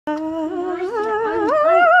So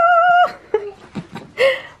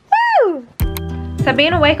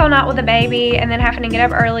being awake all night with a baby and then having to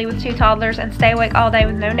get up early with 2 toddlers and stay awake all day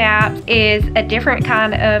with no naps is a different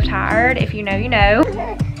kind of tired. If you know, you know.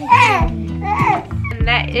 And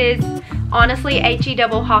that is honestly HE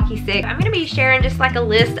double hockey stick. I'm going to be sharing just like a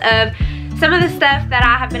list of some of the stuff that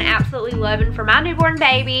I have been absolutely loving for my newborn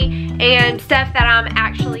baby and stuff that I'm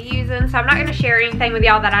actually using. So I'm not going to share anything with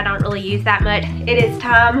y'all that I don't really use that much. It is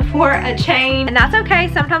time for a change, and that's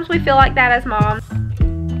okay. Sometimes we feel like that as moms.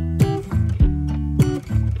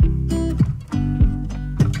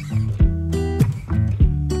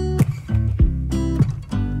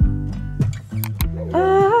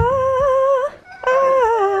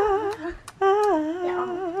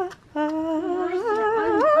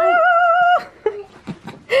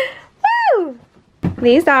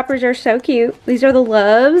 These diapers are so cute. These are the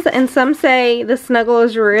Loves, and some say the snuggle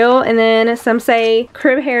is real, and then some say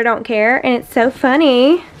crib hair don't care. And it's so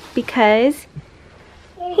funny because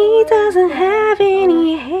he doesn't have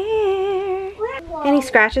any hair. And he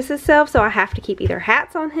scratches himself, so I have to keep either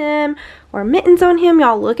hats on him or mittens on him.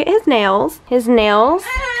 Y'all look at his nails. His nails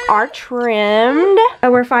are trimmed.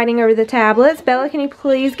 Oh, we're fighting over the tablets. Bella, can you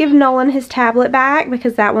please give Nolan his tablet back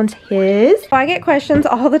because that one's his? So I get questions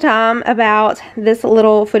all the time about this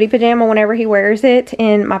little footy pajama whenever he wears it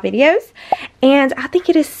in my videos. And I think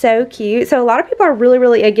it is so cute. So a lot of people are really,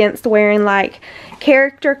 really against wearing like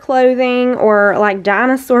character clothing or like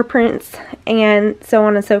dinosaur prints and so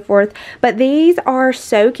on and so forth. But these are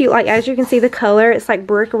so cute. Like, as you can see, the color, it's like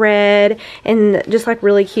brick red and just like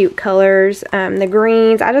really cute colors. The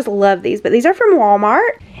greens, I just love these. But these are from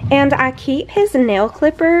Walmart. And I keep his nail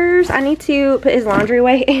clippers. I need to put his laundry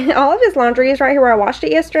away. All of his laundry is right here where I washed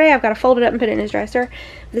it yesterday. I've got to fold it up and put it in his dresser.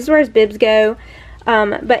 This is where his bibs go.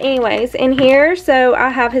 But anyways, in here, so I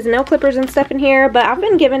have his nail clippers and stuff in here, but I've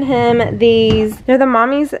been giving him these. They're the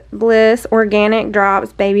Mommy's Bliss Organic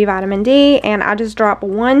Drops Baby Vitamin D, and I just drop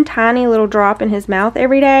one tiny little drop in his mouth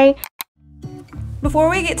every day.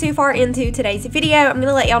 Before we get too far into today's video, I'm going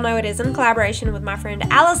to let y'all know it is in collaboration with my friend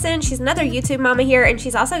Allison. She's another YouTube mama here, and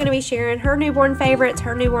she's also going to be sharing her newborn favorites,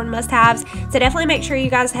 her newborn must-haves. So definitely make sure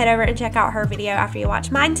you guys head over and check out her video after you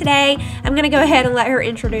watch mine today. I'm going to go ahead and let her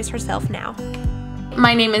introduce herself now.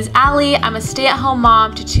 My name is Allie. I'm a stay-at-home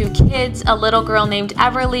mom to 2 kids, a little girl named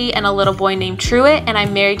Everly and a little boy named Truett, and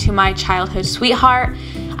I'm married to my childhood sweetheart.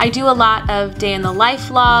 I do a lot of day in the life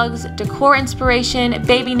vlogs, decor inspiration,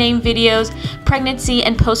 baby name videos, pregnancy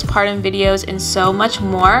and postpartum videos, and so much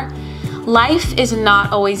more. Life is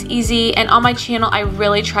not always easy, and on my channel I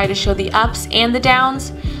really try to show the ups and the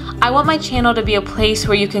downs. I want my channel to be a place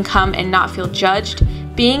where you can come and not feel judged.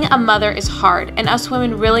 Being a mother is hard, and us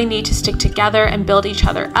women really need to stick together and build each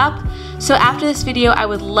other up. So after this video, I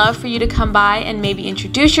would love for you to come by and maybe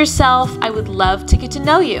introduce yourself. I would love to get to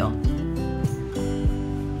know you.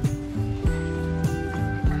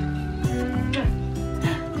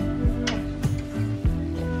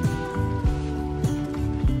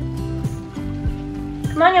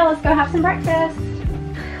 Come on, y'all, let's go have some breakfast.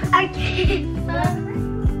 I can't.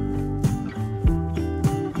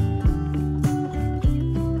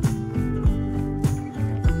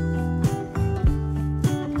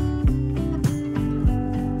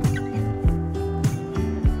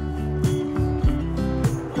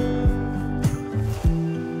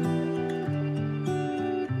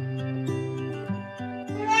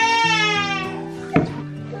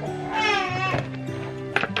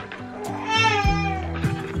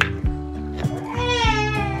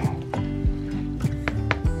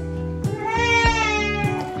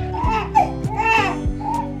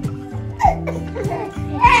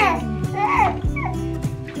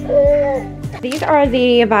 These are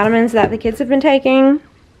the vitamins that the kids have been taking.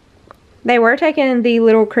 They were taking the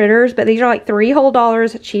little critters, but these are like $3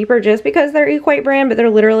 whole cheaper just because they're Equate brand, but they're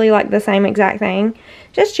literally like the same exact thing,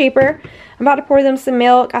 just cheaper. I'm about to pour them some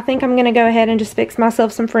milk. I think I'm going to go ahead and just fix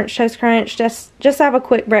myself some French Toast Crunch, just have a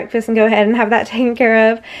quick breakfast and go ahead and have that taken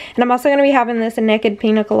care of. And I'm also going to be having this a naked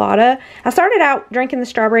pina colada. I started out drinking the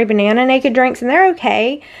strawberry banana naked drinks, and they're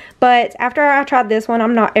okay. But after I tried this one,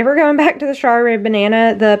 I'm not ever going back to the strawberry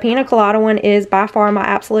banana. The pina colada one is by far my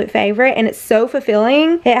absolute favorite, and it's so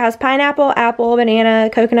fulfilling. It has pineapple, apple, banana,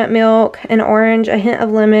 coconut milk, an orange, a hint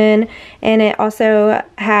of lemon, and it also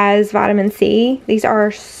has vitamin C. These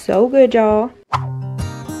are so good, y'all.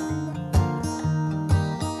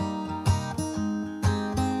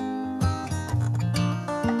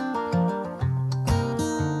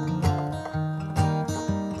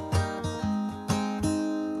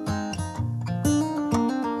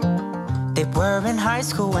 They were in high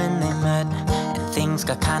school when they met, and things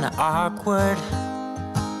got kinda awkward.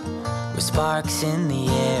 with sparks in the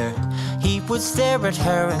air. He would stare at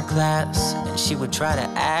her in class, and she would try to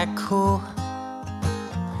act cool,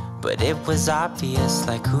 but it was obvious,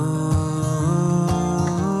 like, ooh,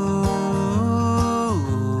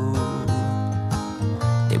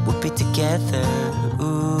 they would be together,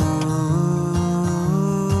 ooh.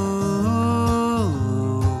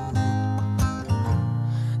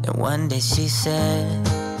 And one day she said,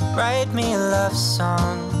 write me a love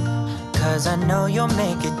song, 'cause I know you'll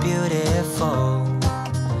make it beautiful.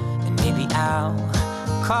 And maybe I'll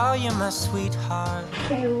call you my sweetheart.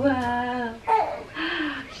 Say wow.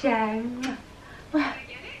 Say wow.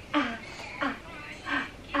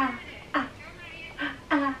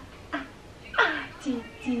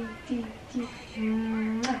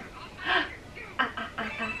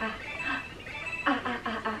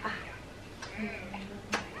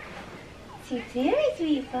 Sit there,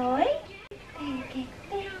 sweet boy. Thank you.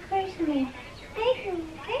 First me. Thank you.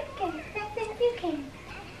 Thank you. Thank you.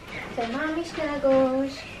 Say mommy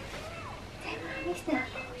snuggles. Say mommy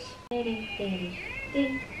snuggles. Daddy, daddy.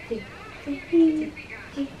 Dee, dee, dee, dee,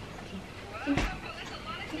 dee, dee, dee.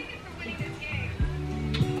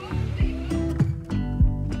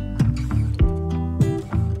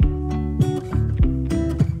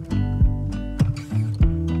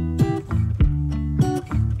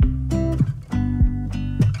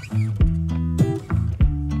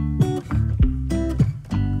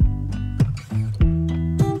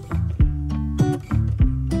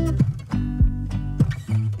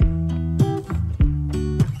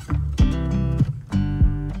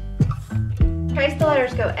 Trace the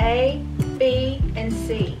letters, go A, B, and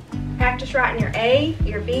C. Practice writing your A,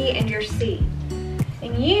 your B, and your C.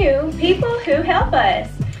 And you, people who help us,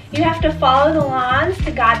 you have to follow the lines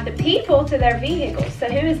to guide the people to their vehicles. So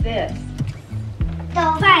who is this?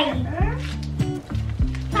 The fire.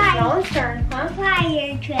 It's Nolan's turn, huh?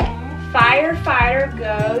 Fire truck. Firefighter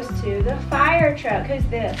goes to the fire truck. Who's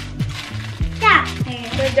this? Doctor.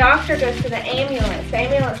 The doctor goes to the ambulance. The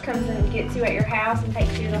ambulance comes and gets you at your house and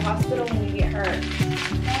takes you to the hospital when you get hurt.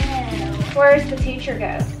 Where does the teacher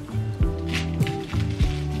go?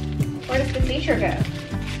 Where does the teacher go?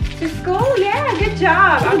 To school? Yeah, good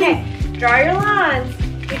job. Okay, draw your lines.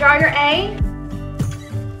 You draw your A.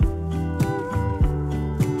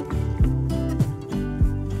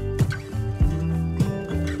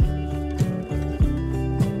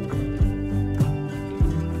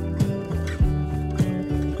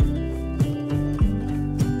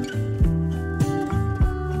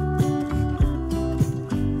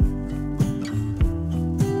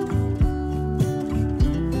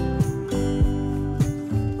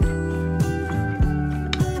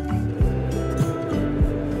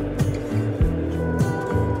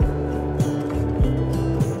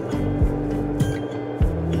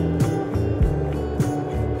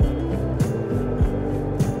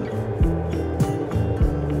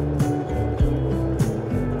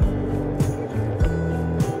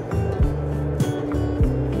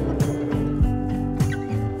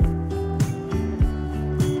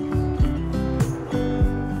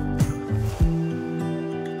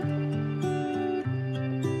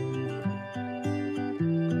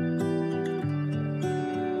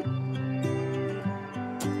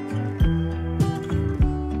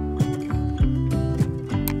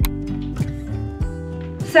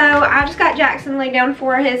 So I just got Jackson laid down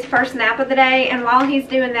for his first nap of the day, and while he's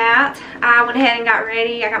doing that, I went ahead and got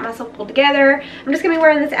ready. I got myself pulled together. I'm just gonna be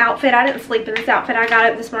wearing this outfit. I didn't sleep in this outfit. I got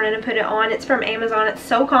up this morning and put it on. It's from Amazon. It's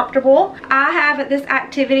so comfortable. I have this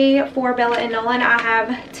activity for Bella and Nolan. I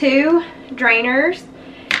have 2 drainers,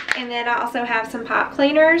 and then I also have some pipe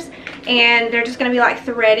cleaners, and they're just gonna be like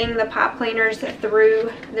threading the pipe cleaners through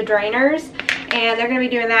the drainers, and they're gonna be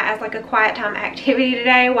doing that as like a quiet time activity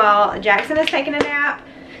today while Jackson is taking a nap.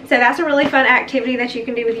 So that's a really fun activity that you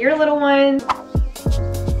can do with your little ones.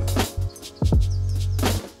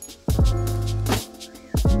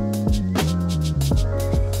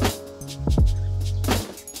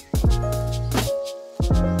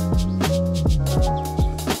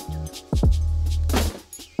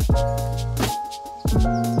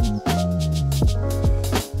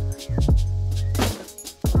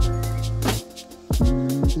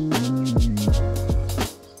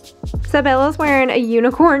 So Bella's wearing a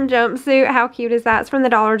unicorn jumpsuit. How cute is that? It's from the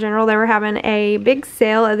Dollar General. They were having a big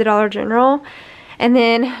sale at the Dollar General. And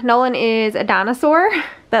then Nolan is a dinosaur.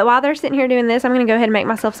 But while they're sitting here doing this, I'm going to go ahead and make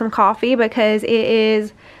myself some coffee because it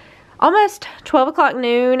is almost 12 o'clock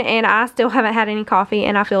noon and I still haven't had any coffee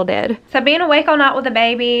and I feel dead. So being awake all night with a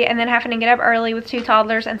baby and then having to get up early with 2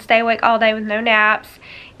 toddlers and stay awake all day with no naps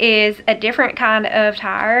is a different kind of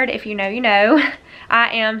tired. If you know, you know.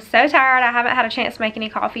 I am so tired. I haven't had a chance to make any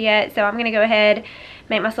coffee yet, so I'm going to go ahead,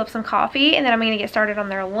 make myself some coffee, and then I'm going to get started on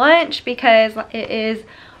their lunch because it is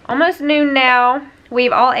almost noon now.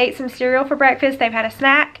 We've all ate some cereal for breakfast. They've had a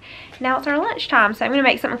snack. Now it's our lunchtime, so I'm going to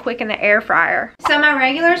make something quick in the air fryer. So my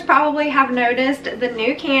regulars probably have noticed the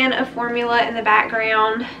new can of formula in the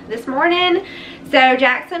background this morning. So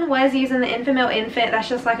Jackson was using the Enfamil Infant. That's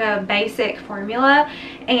just like a basic formula.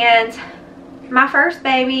 And my first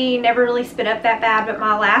baby never really spit up that bad, but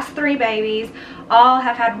my last 3 babies all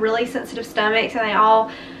have had really sensitive stomachs, and they all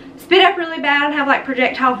spit up really bad and have like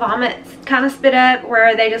projectile vomits kind of spit up,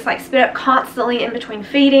 where they just like spit up constantly in between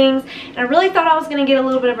feedings. And I really thought I was going to get a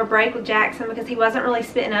little bit of a break with Jackson because he wasn't really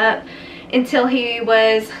spitting up until he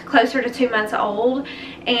was closer to 2 months old,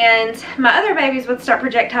 and my other babies would start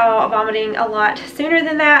projectile vomiting a lot sooner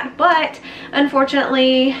than that. But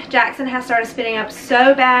unfortunately Jackson has started spitting up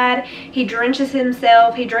so bad. He drenches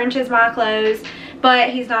himself, he drenches my clothes,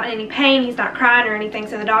 but he's not in any pain, he's not crying or anything,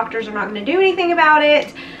 so the doctors are not going to do anything about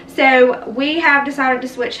it. So we have decided to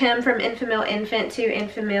switch him from Enfamil Infant to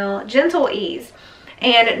Enfamil Gentle Ease.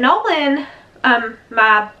 And Nolan,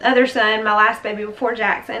 my other son, my last baby before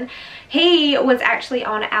Jackson, he was actually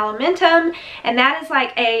on Alimentum, and that is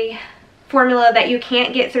like a formula that you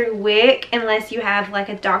can't get through WIC unless you have like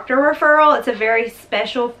a doctor referral. It's a very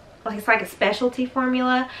special, like it's like a specialty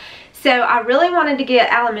formula. So I really wanted to get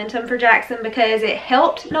Alimentum for Jackson because it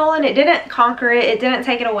helped Nolan. It didn't conquer it, it didn't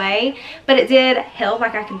take it away, but it did help.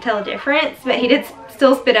 Like I could tell a difference, but he did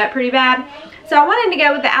still spit up pretty bad. So I wanted to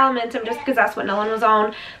go with the Alimentum just because that's what Nolan was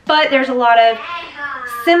on. But there's a lot of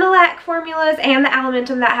Similac formulas and the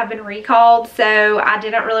Alimentum that have been recalled, so I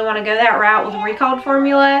didn't really want to go that route with a recalled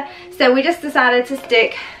formula. So we just decided to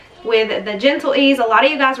stick with the Gentle Ease. A lot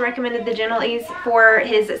of you guys recommended the Gentle Ease for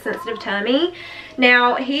his sensitive tummy.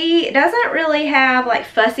 Now he doesn't really have like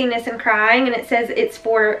fussiness and crying, and it says it's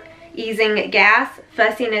for easing gas,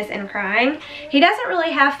 fussiness, and crying. He doesn't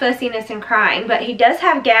really have fussiness and crying, but he does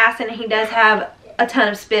have gas and he does have a ton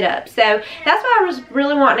of spit up. So that's why I was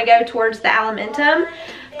really wanting to go towards the Alimentum.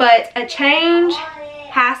 But a change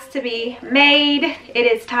has to be made. It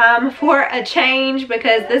is time for a change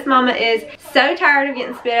because this mama is so tired of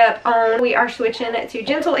getting spit up on. We are switching to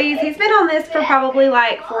Gentle Ease. He's been on this for probably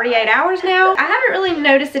like 48 hours now. I haven't really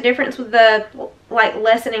noticed a difference with the like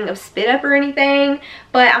lessening of spit up or anything,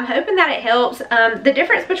 but I'm hoping that it helps. The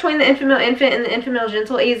difference between the Enfamil Infant and the Enfamil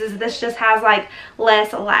Gentle Ease is this just has like less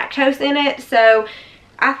lactose in it, so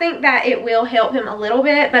I think that it will help him a little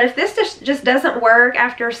bit. But if this just doesn't work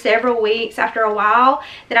after several weeks, after a while,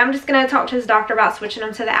 then I'm just going to talk to his doctor about switching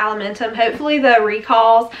him to the Alimentum. Hopefully the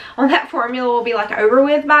recalls on that formula will be like over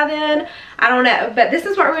with by then. I don't know, but this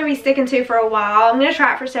is what we're going to be sticking to for a while. I'm going to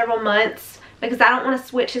try it for several months because I don't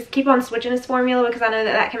want to keep on switching his formula because I know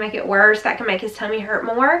that can make it worse. That can make his tummy hurt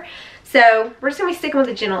more. So we're just going to be sticking with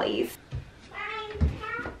the Gentle Ease.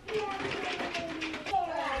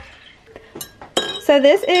 So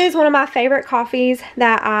this is one of my favorite coffees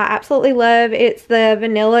that I absolutely love. It's the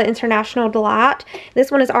Vanilla International Delight.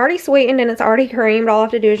 This one is already sweetened and it's already creamed. All I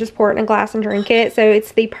have to do is just pour it in a glass and drink it. So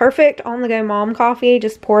it's the perfect on-the-go mom coffee.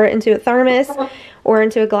 Just pour it into a thermos or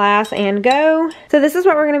into a glass and go. So this is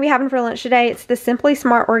what we're going to be having for lunch today. It's the Simply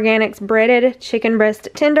Smart Organics breaded chicken breast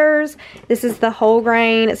tenders. This is the whole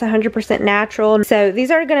grain. It's 100% natural. So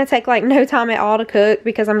these are going to take like no time at all to cook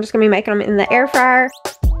because I'm just going to be making them in the air fryer.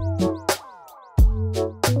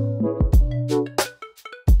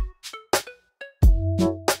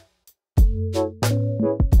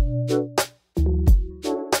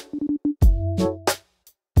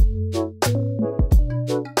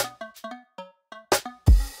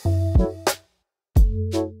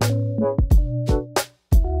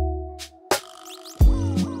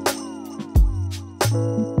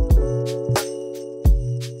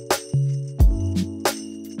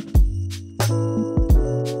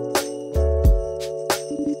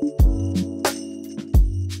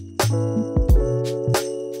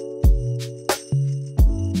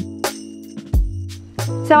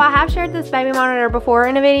 So I have shared this baby monitor before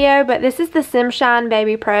in a video, but this is the SimShine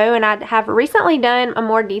Baby Pro, and I have recently done a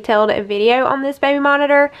more detailed video on this baby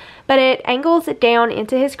monitor, but it angles it down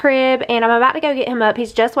into his crib, and I'm about to go get him up.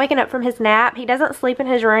 He's just waking up from his nap. He doesn't sleep in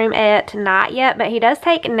his room at night yet, but he does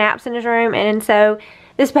take naps in his room, and so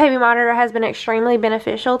this baby monitor has been extremely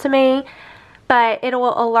beneficial to me. But it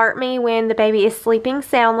will alert me when the baby is sleeping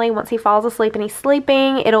soundly. Once he falls asleep and he's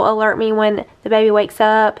sleeping, it'll alert me when the baby wakes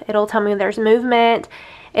up. It'll tell me when there's movement.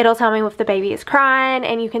 it'll tell me if the baby is crying,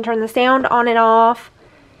 and you can turn the sound on and off.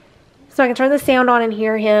 So I can turn the sound on and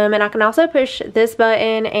hear him, and I can also push this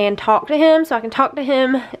button and talk to him. So I can talk to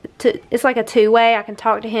him, it's like a two-way. I can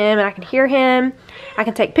talk to him and I can hear him. I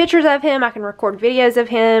can take pictures of him. I can record videos of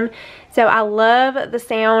him. So I love the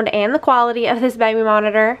sound and the quality of this baby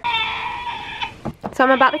monitor. So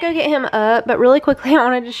I'm about to go get him up, but really quickly I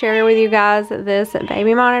wanted to share with you guys this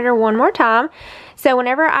baby monitor one more time. So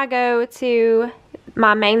whenever I go to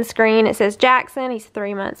my main screen, it says Jackson. He's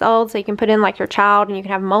 3 months old, so you can put in like your child and you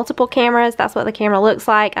can have multiple cameras. That's what the camera looks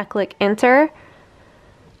like. I click enter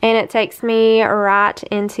and it takes me right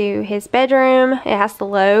into his bedroom. It has to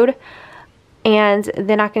load, and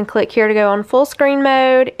then I can click here to go on full screen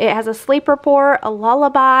mode. It has a sleep report, a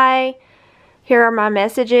lullaby. Here are my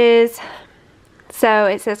messages. So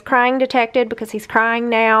it says crying detected because he's crying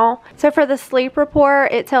now. So for the sleep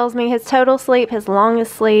report, it tells me his total sleep, his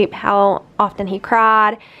longest sleep, how often he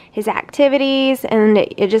cried, his activities, and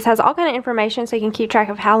it just has all kind of information so you can keep track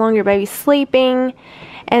of how long your baby's sleeping.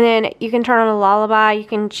 And then you can turn on a lullaby. You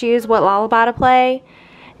can choose what lullaby to play,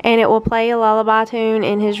 and it will play a lullaby tune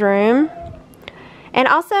in his room. And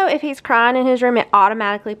also, if he's crying in his room, it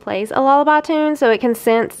automatically plays a lullaby tune, so it can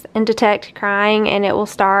sense and detect crying, and it will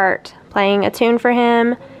start playing a tune for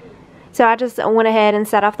him. So I just went ahead and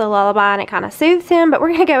set off the lullaby, and it kind of soothes him. But we're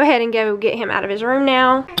going to go ahead and go get him out of his room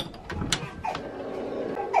now.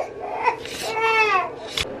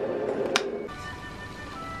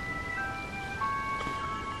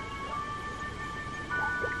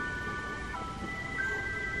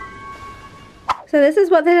 So this is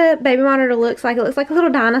what the baby monitor looks like. It looks like a little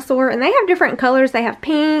dinosaur, and they have different colors. They have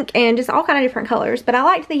pink and just all kind of different colors, but I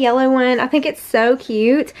liked the yellow one. I think it's so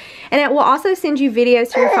cute, and it will also send you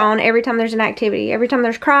videos to your phone every time there's an activity, every time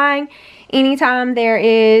there's crying, anytime there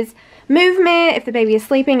is movement. If the baby is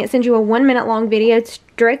sleeping, it sends you a 1 minute long video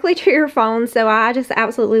directly to your phone. So I just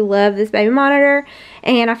absolutely love this baby monitor,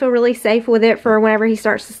 and I feel really safe with it for whenever he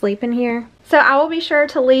starts to sleep in here. So I will be sure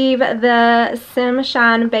to leave the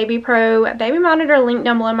SimShine Baby Pro baby monitor link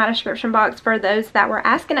down below in my description box for those that were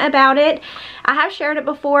asking about it. I have shared it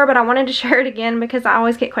before, but I wanted to share it again because I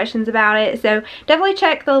always get questions about it. So definitely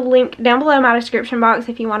check the link down below in my description box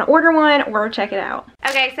if you want to order one or check it out.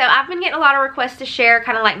 Okay, so I've been getting a lot of requests to share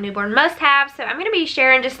kind of like newborn must-haves. So I'm going to be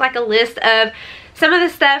sharing just like a list of some of the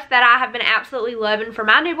stuff that I have been absolutely loving for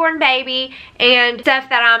my newborn baby and stuff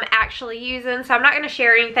that I'm actually using. So I'm not going to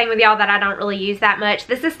share anything with y'all that I don't really use that much.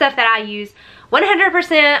 This is stuff that I use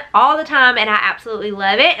 100% all the time, and I absolutely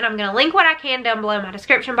love it. And I'm going to link what I can down below in my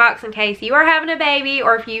description box in case you are having a baby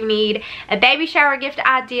or if you need a baby shower gift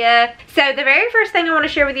idea. So the very first thing I want to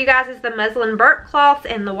share with you guys is the muslin burp cloths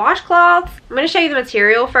and the washcloths. I'm going to show you the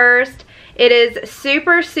material first. It is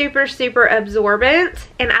super, super, super absorbent,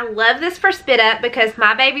 and I love this for spit up because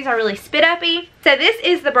my babies are really spit uppy. So this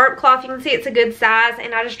is the burp cloth. You can see it's a good size,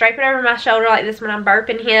 and I just drape it over my shoulder like this when I'm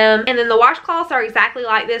burping him. And then the washcloths are exactly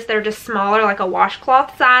like this. They're just smaller, like a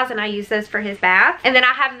washcloth size, and I use those for his bath. And then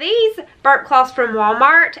I have these burp cloths from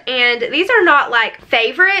Walmart, and these are not like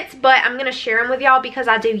favorites, but I'm gonna share them with y'all because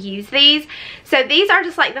I do use these. So these are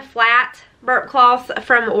just like the flat burp cloths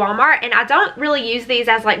from Walmart, and I don't really use these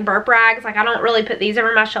as like burp rags. Like I don't really put these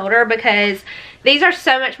over my shoulder because these are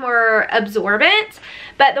so much more absorbent.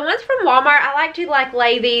 But the ones from Walmart, I like to like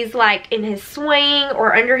lay these like in his swing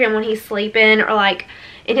or under him when he's sleeping, or like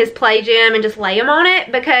in his play gym, and just lay him on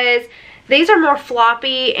it because these are more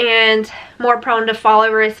floppy and more prone to fall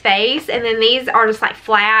over his face. And then these are just like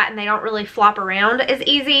flat and they don't really flop around as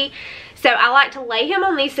easy. So I like to lay him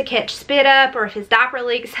on these to catch spit up or if his diaper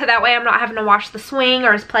leaks, so that way I'm not having to wash the swing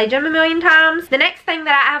or his play gym a million times. The next thing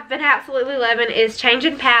that I have been absolutely loving is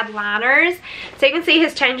changing pad liners. So you can see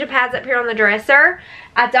his changing pads up here on the dresser.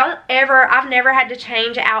 I've never had to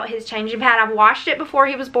change out his changing pad. I've washed it before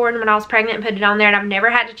he was born when I was pregnant and put it on there, and I've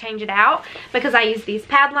never had to change it out because I use these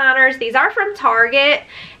pad liners. These are from Target,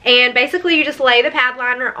 and basically you just lay the pad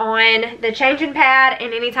liner on the changing pad,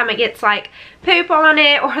 and anytime it gets like poop on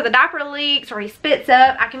it or the diaper leaks or he spits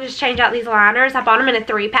up, I can just change out these liners. I bought them in a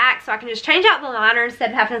 3-pack, so I can just change out the liner instead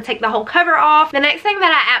of having to take the whole cover off. The next thing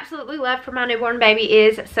that I absolutely love for my newborn baby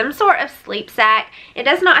is some sort of sleep sack. It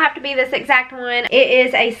does not have to be this exact one. It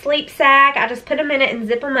is a sleep sack. I just put him in it and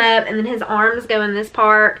zip him up, and then his arms go in this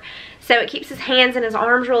part. So it keeps his hands and his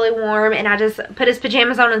arms really warm, and I just put his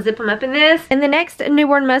pajamas on and zip him up in this. And the next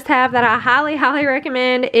newborn must-have that I highly, highly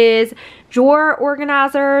recommend is drawer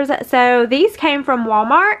organizers. So these came from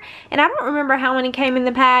Walmart, and I don't remember how many came in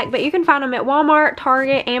the pack, but you can find them at Walmart,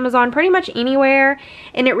 Target, Amazon, pretty much anywhere.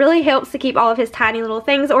 And it really helps to keep all of his tiny little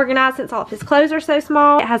things organized since all of his clothes are so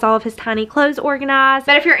small. It has all of his tiny clothes organized.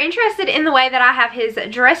 But if you're interested in the way that I have his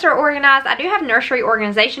dresser organized, I do have nursery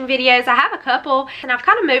organization videos. I have a couple, and I've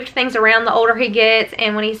kind of moved things around the older he gets,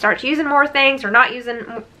 and when he starts using more things or not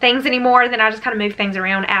using things anymore, then I just kind of move things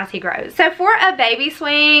around as he grows. So for a baby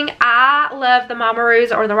swing, I love the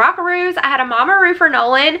Mamaroos or the Rockaroos. I had a Mamaroo for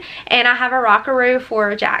Nolan, and I have a Rockaroo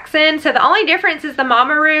for Jackson. So the only difference is the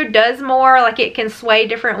Mamaroo does more, like it can sway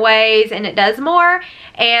different ways and it does more,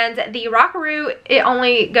 and the Rockaroo, it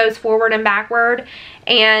only goes forward and backward,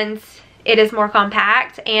 and it is more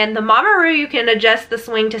compact. And the Mamaroo, you can adjust the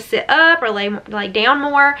swing to sit up or lay down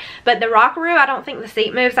more, but the Rockaroo, I don't think the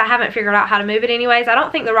seat moves. I haven't figured out how to move it anyways. I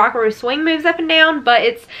don't think the Rockaroo swing moves up and down, but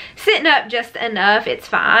it's sitting up just enough. It's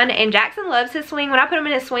fine. And Jackson loves his swing. When I put him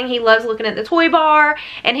in his swing, he loves looking at the toy bar,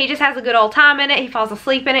 and he just has a good old time in it. He falls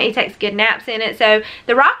asleep in it. He takes good naps in it. So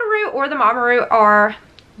the Rockaroo or the Mamaroo are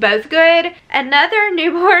both good. Another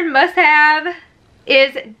newborn must-have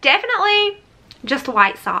is definitely just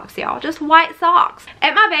white socks, y'all. Just white socks.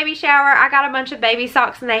 At my baby shower, I got a bunch of baby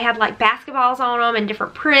socks, and they had like basketballs on them and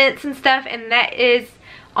different prints and stuff, and that is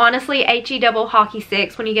honestly HE double hockey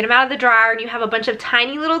sticks. When you get them out of the dryer and you have a bunch of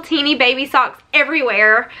tiny little teeny baby socks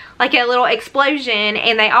everywhere, like a little explosion,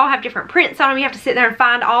 and they all have different prints on them, you have to sit there and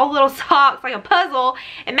find all the little socks like a puzzle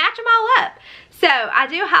and match them all up. So I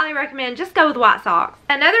do highly recommend just go with white socks.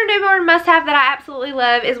 Another newborn must-have that I absolutely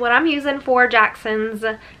love is what I'm using for Jackson's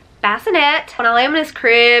bassinet. When I lay him in his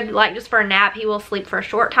crib, like just for a nap, he will sleep for a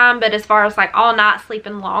short time, but as far as like all night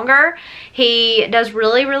sleeping longer, he does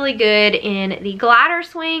really, really good in the glider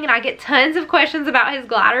swing. And I get tons of questions about his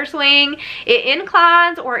glider swing. It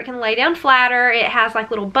inclines, or it can lay down flatter. It has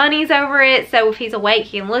like little bunnies over it, so if he's awake,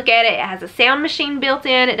 he can look at it. It has a sound machine built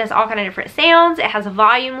in. It does all kind of different sounds. It has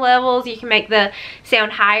volume levels. You can make the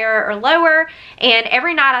sound higher or lower, and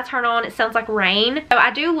every night I turn on, it sounds like rain. So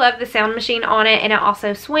I do love the sound machine on it, and it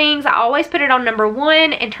also swings. I always put it on number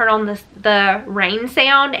 1 and turn on the rain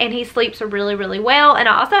sound, and he sleeps really, really well. And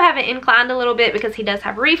I also have it inclined a little bit because he does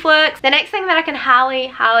have reflux. The next thing that I can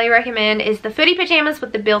highly recommend is the footy pajamas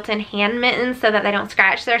with the built-in hand mittens so that they don't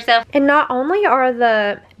scratch themselves. And not only are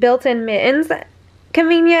the built-in mittens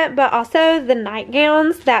convenient, but also the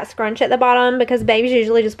nightgowns that scrunch at the bottom, because babies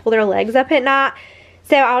usually just pull their legs up at night.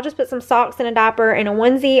 So I'll just put some socks and a diaper and a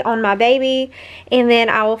onesie on my baby, and then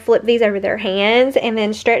I will flip these over their hands and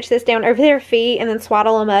then stretch this down over their feet and then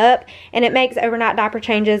swaddle them up, and it makes overnight diaper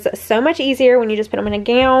changes so much easier when you just put them in a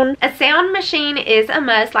gown. A sound machine is a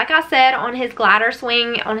must. Like I said, on his glider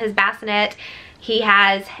swing, on his bassinet, he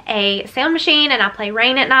has a sound machine, and I play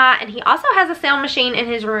Rain at night, and he also has a sound machine in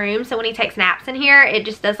his room, so when he takes naps in here, it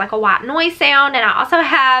just does like a white noise sound. And I also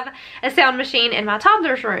have a sound machine in my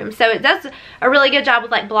toddler's room, so it does a really good job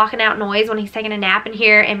with like blocking out noise when he's taking a nap in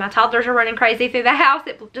here and my toddlers are running crazy through the house.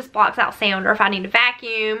 It just blocks out sound, or if I need to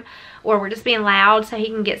vacuum, or we're just being loud, so he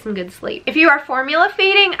can get some good sleep. If you are formula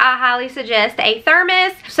feeding, I highly suggest a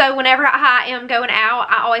thermos. So whenever I am going out,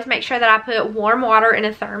 I always make sure that I put warm water in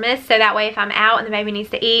a thermos, so that way if I'm out and the baby needs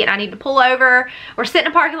to eat and I need to pull over or sit in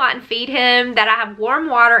a parking lot and feed him, that I have warm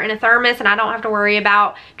water in a thermos and I don't have to worry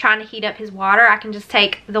about trying to heat up his water. I can just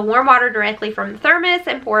take the warm water directly from the thermos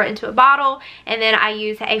and pour it into a bottle, and then I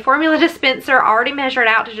use a formula dispenser already measured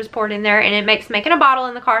out to just pour it in there, and it makes making a bottle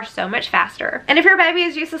in the car so much faster. And if your baby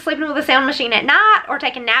is used to sleeping with a sound machine at night or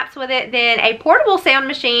taking naps with it, then a portable sound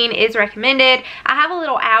machine is recommended. I have a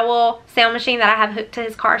little Owl sound machine that I have hooked to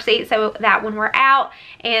his car seat, so that when we're out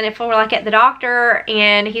and if we're like at the doctor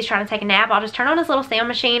and he's trying to take a nap, I'll just turn on his little sound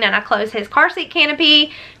machine and I close his car seat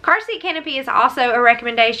canopy. Car seat canopy is also a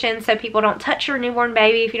recommendation, so people don't touch your newborn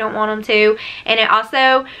baby if you don't want them to, and it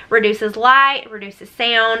also reduces light, reduces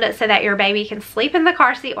sound, so that your baby can sleep in the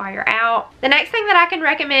car seat while you're out. The next thing that I can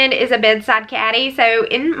recommend is a bedside caddy. So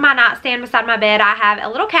in my nightstand beside my bed, I have a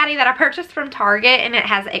little caddy that I purchased from Target, and it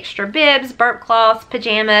has extra bibs, burp cloths,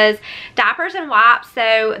 pajamas, diapers, and wipes,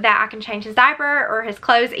 so that I can change his diaper or his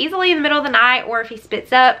clothes easily in the middle of the night, or if he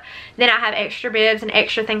spits up, then I have extra bibs and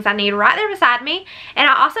extra things I need right there beside me. And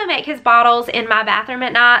I also make his bottles in my bathroom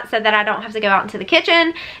at night so that I don't have to go out into the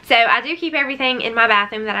kitchen. So I do keep everything in my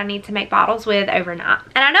bathroom that I need to make bottles with overnight.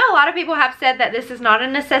 And I know a lot of people have said that this is not a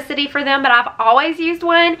necessity for them, but I've always used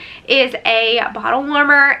one, is a bottle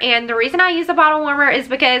warmer. And and the reason I use a bottle warmer is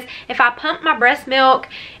because if I pump my breast milk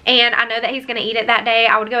and I know that he's going to eat it that day,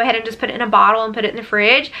 I would go ahead and just put it in a bottle and put it in the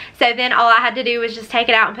fridge. So then all I had to do was just take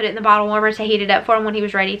it out and put it in the bottle warmer to heat it up for him when he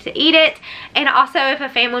was ready to eat it. And also, if a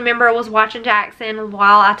family member was watching Jackson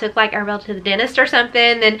while I took like Arabelle to the dentist or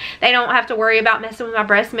something, then they don't have to worry about messing with my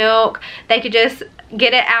breast milk. They could just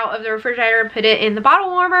get it out of the refrigerator and put it in the bottle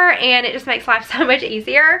warmer, and it just makes life so much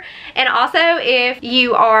easier. And also, if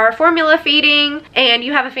you are formula feeding and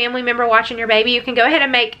you have a family member watching your baby, you can go ahead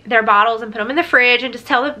and make their bottles and put them in the fridge and just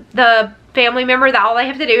tell the family member that all they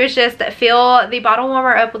have to do is just fill the bottle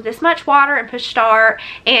warmer up with this much water and push start,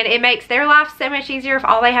 and it makes their life so much easier if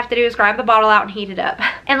all they have to do is grab the bottle out and heat it up.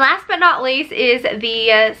 And last but not least is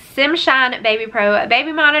the SimShine Baby Pro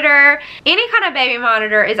baby monitor. Any kind of baby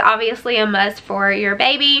monitor is obviously a must for your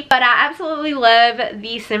baby, but I absolutely love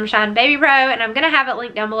the SimShine Baby Pro, and I'm going to have it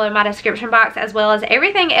linked down below in my description box, as well as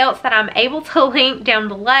everything else that I'm able to link down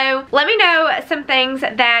below. Let me know some things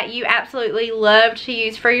that you absolutely loved to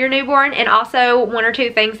use for your newborn, and also 1 or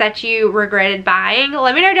 2 things that you regretted buying.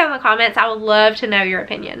 Let me know down in the comments. I would love to know your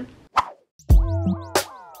opinion.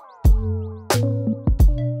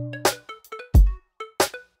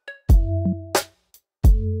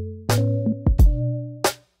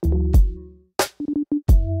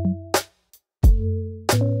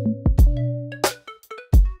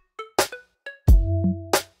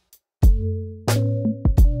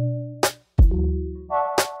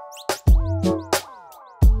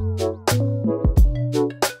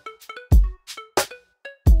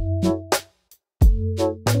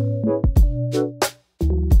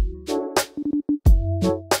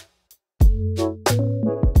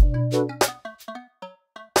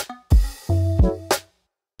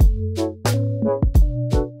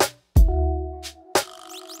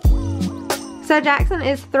 So Jackson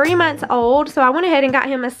is 3 months old, so I went ahead and got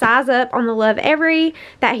him a size up on the Love Every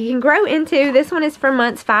that he can grow into. This one is for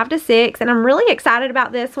months 5 to 6, and I'm really excited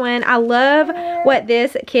about this one. I love what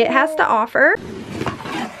this kit has to offer.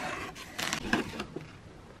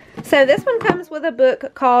 So this one comes with a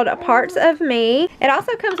book called Parts of Me. It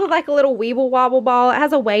also comes with like a little Weeble Wobble ball. It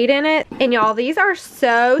has a weight in it. And y'all, these are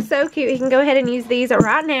so cute. You can go ahead and use these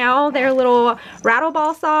right now. They're little rattle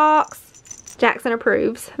ball socks. Jackson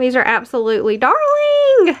approves. These are absolutely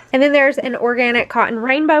darling. And then there's an organic cotton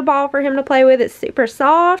rainbow ball for him to play with. It's super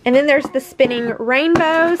soft. And then there's the spinning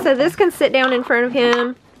rainbow. So this can sit down in front of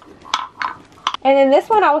him. And then this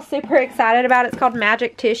one I was super excited about. It's called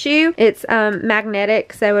Magic Tissue. It's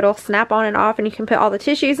magnetic, so it'll snap on and off, and you can put all the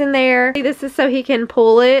tissues in there. This is so he can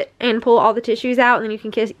pull it and pull all the tissues out, and then you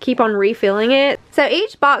can keep on refilling it. So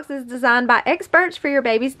each box is designed by experts for your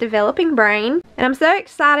baby's developing brain. And I'm so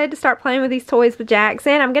excited to start playing with these toys with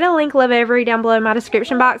Jackson. I'm going to link Love Every down below in my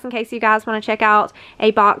description box in case you guys want to check out a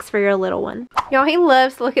box for your little one. Y'all, he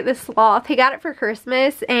loves to look at this sloth. He got it for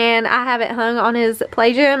Christmas, and I have it hung on his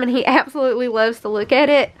play gym, and he absolutely loves to look at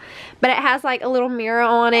it. But it has like a little mirror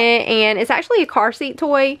on it, and it's actually a car seat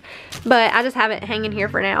toy, but I just have it hanging here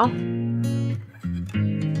for now. You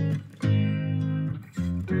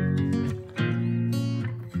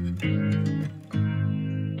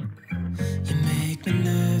make me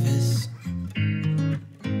nervous.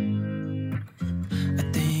 I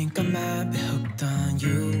think I might be hooked on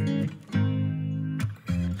you.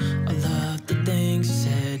 I love the things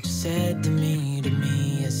you said to me.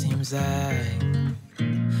 It seems like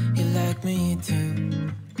you like me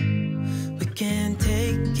too. We can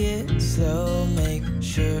take it slow, make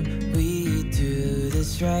sure we do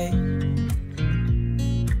this right.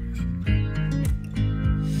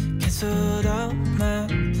 Canceled all my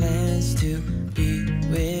plans to be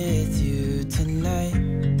with you tonight.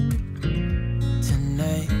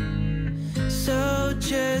 So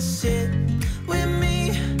just sit with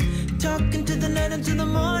me, talking to the night until the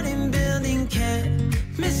morning, building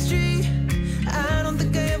chemistry. I don't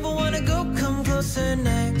think I ever wanna go, come closer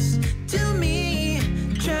next to me.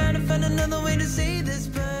 Trying to find another way to say this,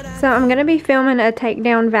 but so I'm going to be filming a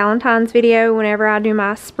takedown Valentine's video whenever I do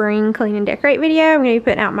my spring clean and decorate video. I'm going to be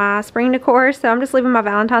putting out my spring decor, so I'm just leaving my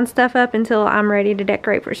Valentine's stuff up until I'm ready to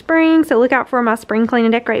decorate for spring. So look out for my spring clean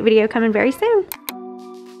and decorate video coming very soon.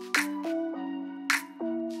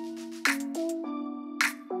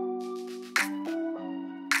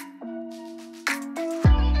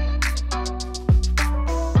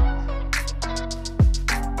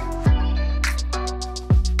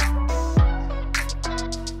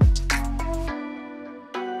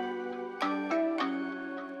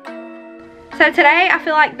 So So today I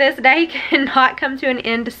feel like this day cannot come to an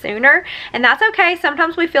end sooner, and that's okay.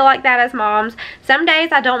 Sometimes we feel like that as moms. Some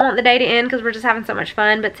days I don't want the day to end because we're just having so much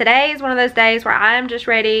fun, but today is one of those days where I'm just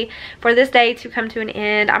ready for this day to come to an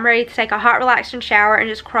end. I'm ready to take a hot relaxing shower and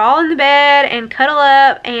just crawl in the bed and cuddle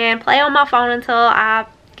up and play on my phone until I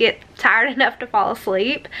get tired enough to fall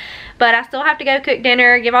asleep. But I still have to go cook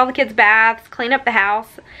dinner, give all the kids baths, clean up the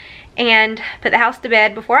house, and put the house to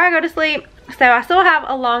bed before I go to sleep. So I still have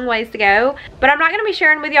a long ways to go, but I'm not going to be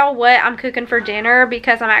sharing with y'all what I'm cooking for dinner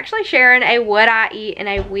because I'm actually sharing a what I eat in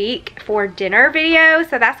a week for dinner video.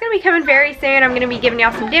 So that's going to be coming very soon. I'm going to be giving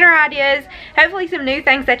y'all some dinner ideas, hopefully some new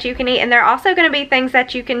things that you can eat, and there are also going to be things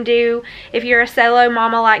that you can do if you're a solo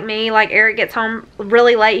mama like me. Like Eric gets home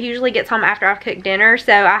really late. He usually gets home after I've cooked dinner,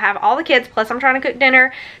 so I have all the kids plus I'm trying to cook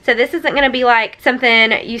dinner. So this isn't going to be like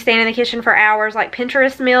something you stand in the kitchen for hours like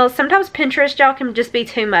Pinterest meals. Sometimes Pinterest, y'all, can just be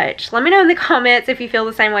too much. Let me know in the comments if you feel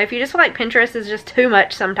the same way, if you just feel like Pinterest is just too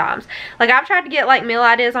much sometimes. Like I've tried to get like meal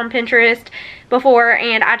ideas on Pinterest before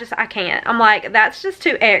and I can't. I'm like, that's just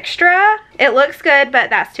too extra. It looks good, but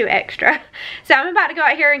that's too extra. So I'm about to go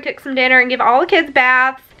out here and cook some dinner and give all the kids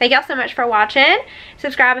baths. Thank y'all so much for watching.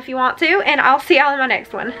 Subscribe if you want to, and I'll see y'all in my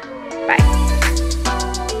next one. Bye.